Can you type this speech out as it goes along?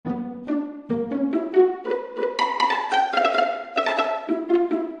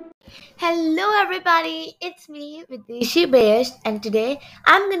everybody, it's me Videshi Bayesh, and today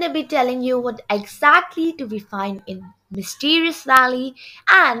I'm gonna be telling you what exactly do we find in Mysterious Valley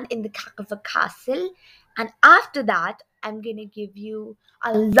and in the Kakava Castle. And after that, I'm gonna give you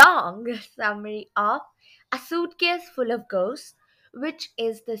a long summary of A Suitcase Full of Ghosts, which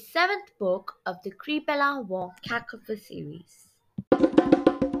is the seventh book of the Creepella Wong Kakava series.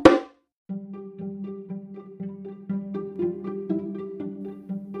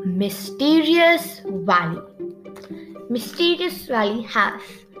 Mysterious Valley. Mysterious Valley has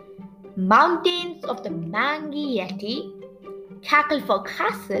mountains of the Mangi Yeti, Cackleford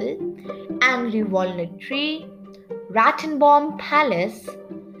Castle, Angry Walnut Tree, Rattenbaum Palace,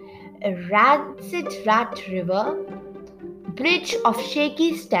 a Rancid Rat River, Bridge of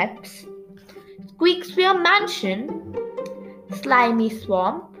Shaky Steps, Squeakspear Mansion, Slimy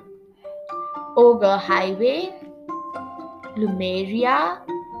Swamp, Ogre Highway, Lumeria,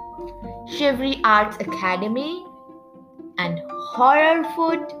 Shivery Arts Academy, and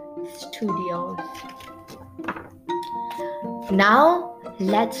Horrorfood Studios. Now,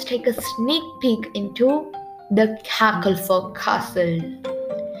 let's take a sneak peek into the Cackleford Castle.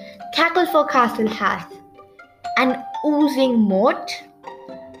 Cackleford Castle has an oozing moat,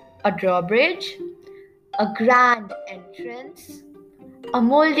 a drawbridge, a grand entrance, a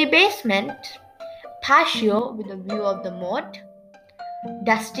moldy basement, patio with a view of the moat,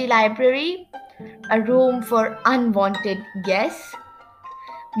 dusty library, a room for unwanted guests,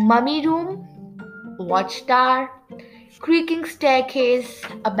 mummy room, watchtower, creaking staircase,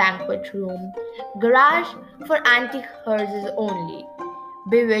 a banquet room, garage for antique hearses only,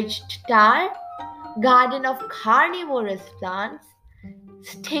 bewitched tower, garden of carnivorous plants,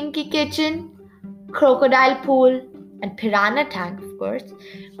 stinky kitchen, crocodile pool, and piranha tank, of course,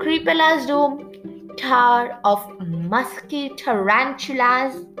 Creepella's room, tower of musky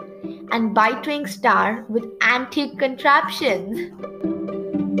tarantulas, and bitewing star with antique contraptions.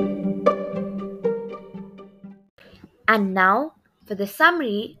 And now for the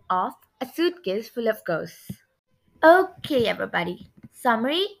summary of A Suitcase Full of Ghosts. Okay, everybody.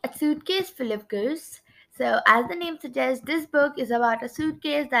 Summary: A Suitcase Full of Ghosts. So, as the name suggests, this book is about a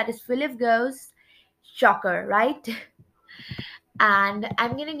suitcase that is full of ghosts. Shocker, right? And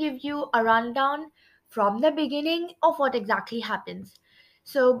I'm going to give you a rundown from the beginning of what exactly happens.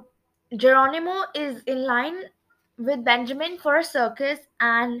 So, Geronimo is in line with Benjamin for a circus,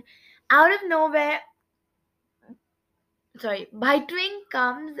 and out of nowhere, Bitewing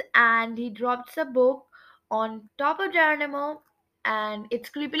comes and he drops a book on top of Geronimo, and it's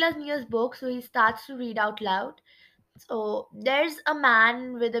Creepilla's newest book, so he starts to read out loud. So there's a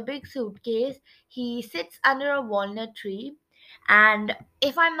man with a big suitcase. He sits under a walnut tree, and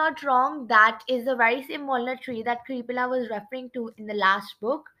if I'm not wrong, that is the very same walnut tree that Creepilla was referring to in the last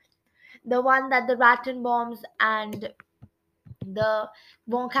book, the one that the Rattenbombs and the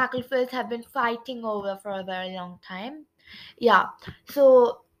Von Cacklefills have been fighting over for a very long time. Yeah.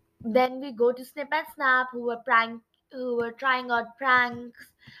 So then we go to Snip and Snap, who were trying out pranks,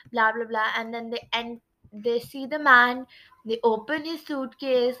 blah blah blah, and then they see the man, they open his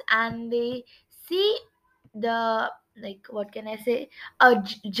suitcase and they see the, like, what can I say, a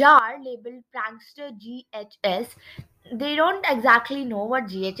jar labeled prankster GHS. They don't exactly know what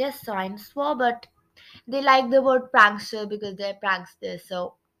GHS stands for, but they like the word prankster because they're pranksters.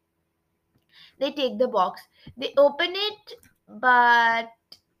 So they take the box, they open it, but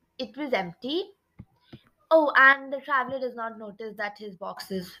it was empty. Oh, and the traveler does not notice that his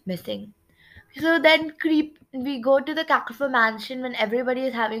box is missing. So then we go to the Kakufa mansion when everybody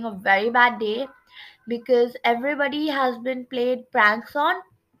is having a very bad day because everybody has been played pranks on.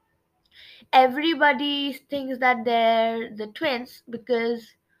 Everybody thinks that they're the twins because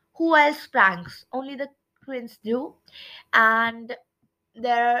who else pranks? Only the twins do. And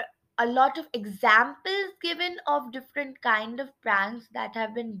there are a lot of examples given of different kind of pranks that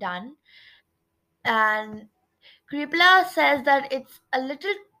have been done, and Kripla says that it's a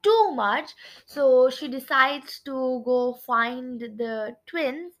little too much, so she decides to go find the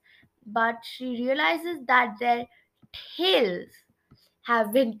twins, but she realizes that their tails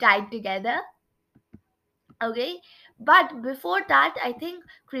have been tied together. Okay, but before that, I think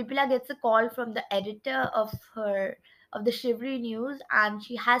Kripila gets a call from the editor of the Shivery News, and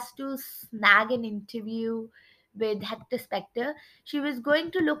she has to snag an interview with Hector Spector. She was going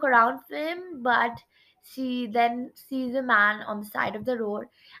to look around for him, but she then sees a man on the side of the road,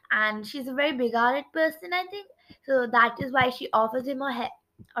 and she's a very big-hearted person, I think. So that is why she offers him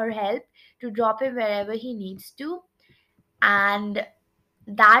her help to drop him wherever he needs to, and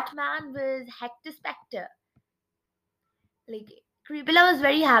that man was Hector Spector. Like, Creepella was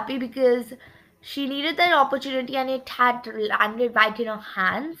very happy because She needed that opportunity and it had landed right in her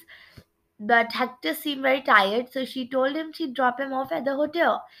hands. But Hector seemed very tired, so she told him she'd drop him off at the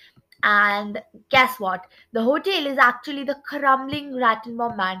hotel. And guess what? The hotel is actually the crumbling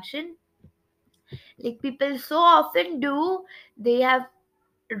Rattenbaum mansion. Like people so often do, they have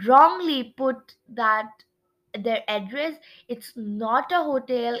wrongly put that their address. It's not a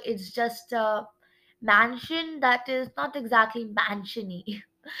hotel, it's just a mansion that is not exactly mansiony.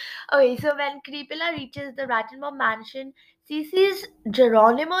 Okay, so when Creepilla reaches the Rattenbaum mansion, she sees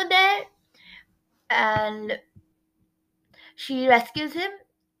Geronimo there and she rescues him,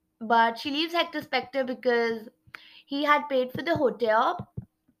 but she leaves Hector Specter because he had paid for the hotel.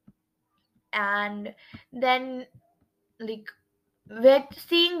 And then, like, with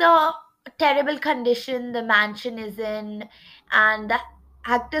seeing the terrible condition the mansion is in, and the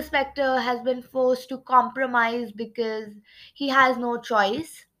Hector Specter has been forced to compromise because he has no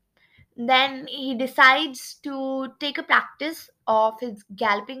choice. Then he decides to take a practice of his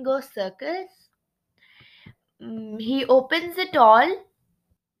Galloping Ghost Circus. He opens it all,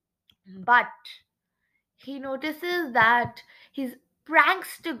 but he notices that his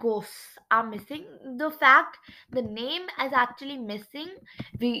prankster ghosts are missing. The fact the name is actually missing,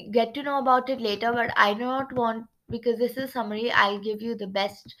 we get to know about it later, but I do not want, because this is summary, I'll give you the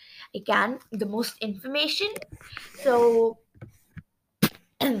best I can, the most information. So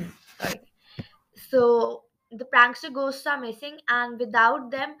sorry. So the prankster ghosts are missing, and without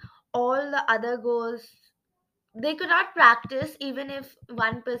them, all the other ghosts, they could not practice even if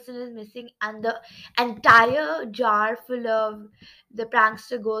one person is missing, and the entire jar full of the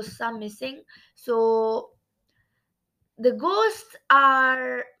prankster ghosts are missing. So the ghosts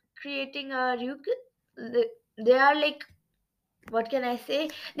are creating a they are like, what can I say,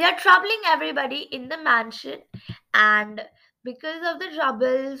 they are troubling everybody in the mansion. And because of the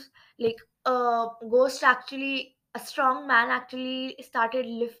troubles, like a ghost actually, a strong man actually started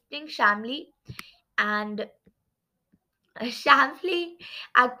lifting Shamli. And Shamli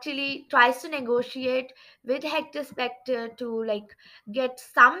actually tries to negotiate with Hector Specter to like get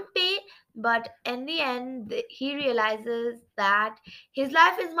some pay, but in the end he realizes that his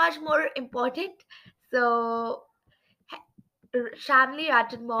life is much more important. So Shamli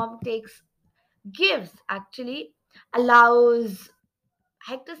Rattenbaum takes gives actually allows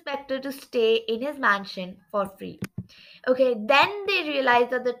Hector Specter to stay in his mansion for free. Okay, then they realize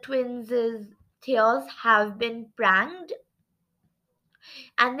that the twins' tears have been pranked,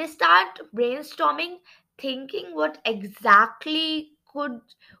 and they start brainstorming, thinking what exactly could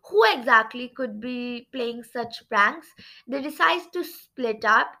who exactly could be playing such pranks. They decide to split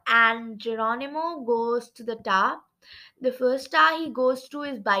up, and Geronimo goes to the tower. The first star he goes to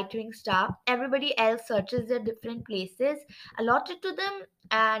is Bitewing Star. Everybody else searches their different places allotted to them,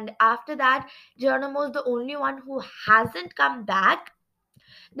 and after that, Geronimo is the only one who hasn't come back.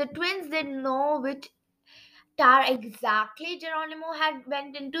 The twins didn't know which tower exactly Geronimo had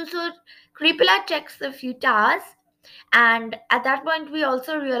went into. So Creepilla checks a few towers, and at that point we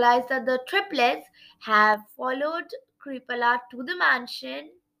also realize that the triplets have followed Creepilla to the mansion,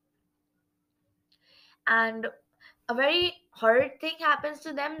 and a very horrid thing happens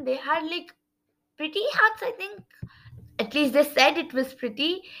to them. They had like pretty hats, I think. At least they said it was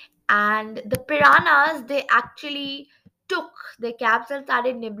pretty. And the piranhas, they actually took their caps and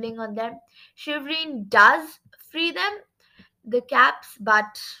started nibbling on them. Shivreen does free them, the caps,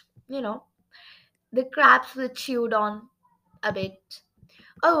 but you know, the crabs were chewed on a bit.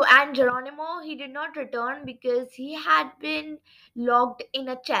 Oh, and Geronimo, he did not return because he had been locked in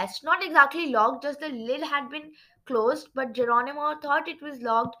a chest. Not exactly locked, just the lid had been closed, but Geronimo thought it was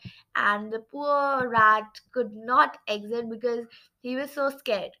locked, and the poor rat could not exit because he was so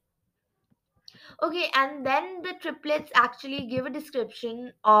scared. Okay, and then the triplets actually give a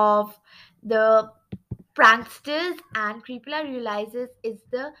description of the pranksters, and Creepla realizes it's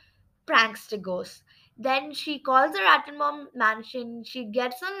the prankster ghost. Then she calls her Rattenbaum mansion. She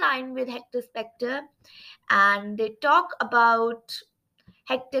gets online with Hector Specter, and they talk about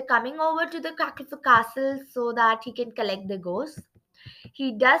Hector coming over to the Krakow castle so that he can collect the ghost.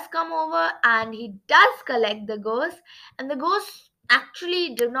 He does come over and he does collect the ghost, and the ghosts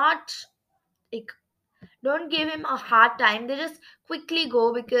actually do not like, don't give him a hard time. They just quickly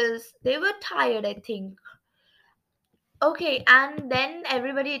go because they were tired, I think. Okay, and then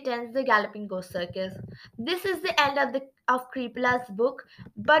everybody attends the Galloping Ghost Circus. This is the end of the of Creepela's book,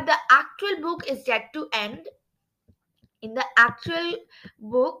 but the actual book is yet to end. In the actual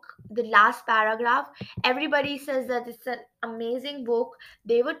book, the last paragraph, everybody says that it's an amazing book.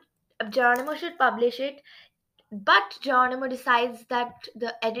 They would Geronimo should publish it. But Geronimo decides that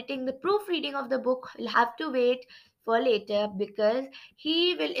the editing, the proofreading of the book will have to wait for later because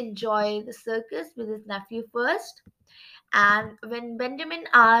he will enjoy the circus with his nephew first. And when Benjamin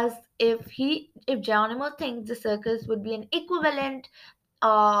asks if Geronimo thinks the circus would be an equivalent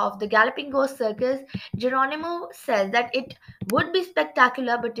of the Galloping Ghost Circus, Geronimo says that it would be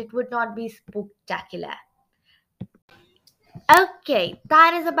spectacular, but it would not be spooktacular. Okay,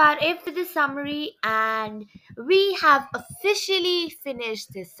 that is about it for the summary, and we have officially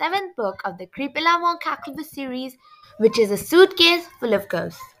finished the seventh book of the Creepella Von Cackleford series, which is a suitcase full of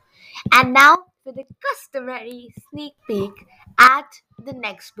ghosts. And now for the customary sneak peek at the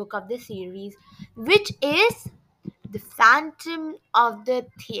next book of the series, which is The Phantom of the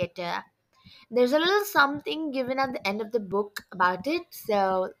Theater. There's a little something given at the end of the book about it,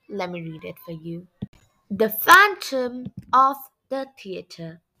 so let me read it for you. The Phantom of the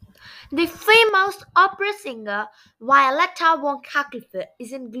Theater. The famous opera singer Violetta von Cackleford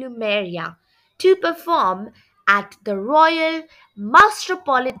is in Glumeria to perform at the Royal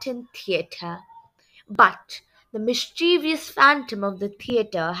Metropolitan Theatre. But the mischievous phantom of the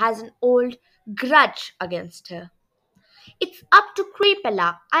theatre has an old grudge against her. It's up to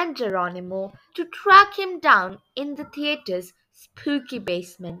Creepella and Geronimo to track him down in the theatre's spooky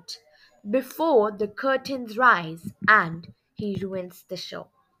basement before the curtains rise and he ruins the show.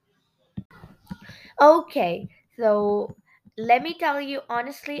 Okay, so let me tell you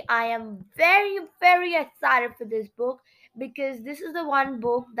honestly, I am very, very excited for this book because this is the one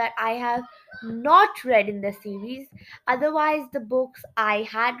book that I have not read in the series. Otherwise, the books I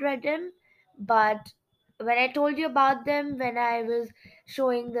had read them, but when I told you about them, when I was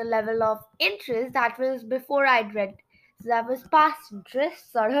showing the level of interest, that was before I'd read. So that was past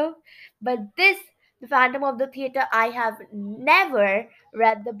interest, sort of. But this, The Phantom of the Theater, I have never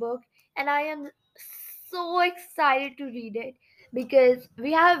read the book, and I am so excited to read it because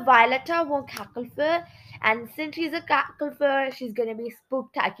we have Violetta von Cacklefur, and since she's a Cacklefur, she's gonna be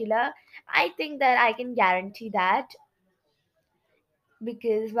spooktacular. I think that I can guarantee that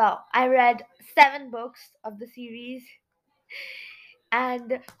because, well, I read seven books of the series,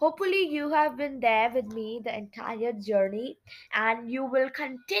 and hopefully you have been there with me the entire journey, and you will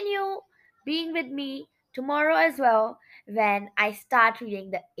continue being with me tomorrow as well when I start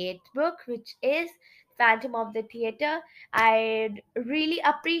reading the eighth book, which is Phantom of the Theater. I'd really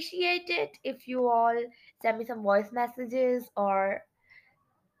appreciate it if you all send me some voice messages or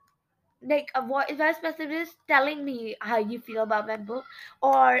like a voice messages telling me how you feel about that book,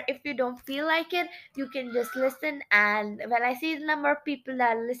 or if you don't feel like it, you can just listen. And when I see the number of people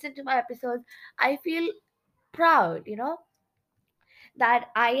that listen to my episodes, I feel proud, that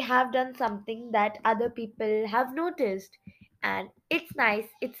I have done something that other people have noticed. And it's nice,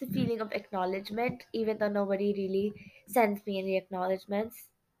 it's a feeling of acknowledgement even though nobody really sends me any acknowledgements.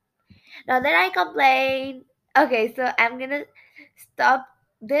 Now that I complain, okay, so I'm gonna stop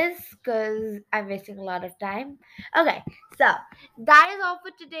this because I'm wasting a lot of time. Okay, so that is all for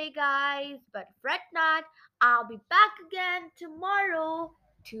today, guys. But fret not, I'll be back again tomorrow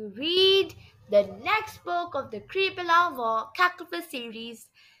to read the next book of the Creepy Lava Cactus series.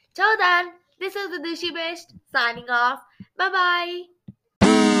 Till then, this is the Dishi Best signing off. Bye bye.